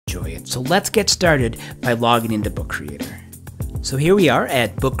right, so let's get started by logging into Book Creator. So here we are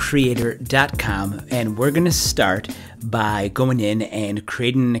at bookcreator.com, and we're going to start by going in and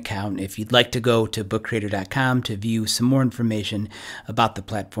creating an account. If you'd like to go to bookcreator.com to view some more information about the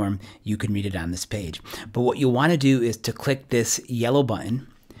platform, you can read it on this page. But what you'll want to do is to click this yellow button.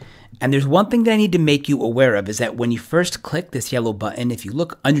 And there's one thing that I need to make you aware of is that when you first click this yellow button, if you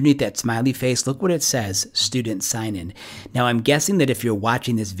look underneath that smiley face, look what it says, Student Sign In. Now, I'm guessing that if you're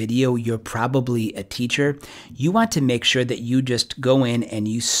watching this video, you're probably a teacher. You want to make sure that you just go in and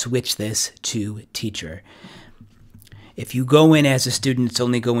you switch this to Teacher. If you go in as a student, it's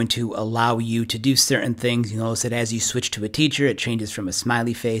only going to allow you to do certain things. You notice that as you switch to a teacher, it changes from a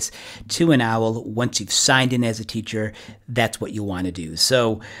smiley face to an owl. Once you've signed in as a teacher, that's what you want to do.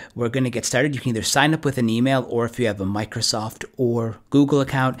 So we're going to get started. You can either sign up with an email, or if you have a Microsoft or Google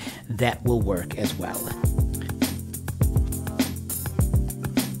account, that will work as well.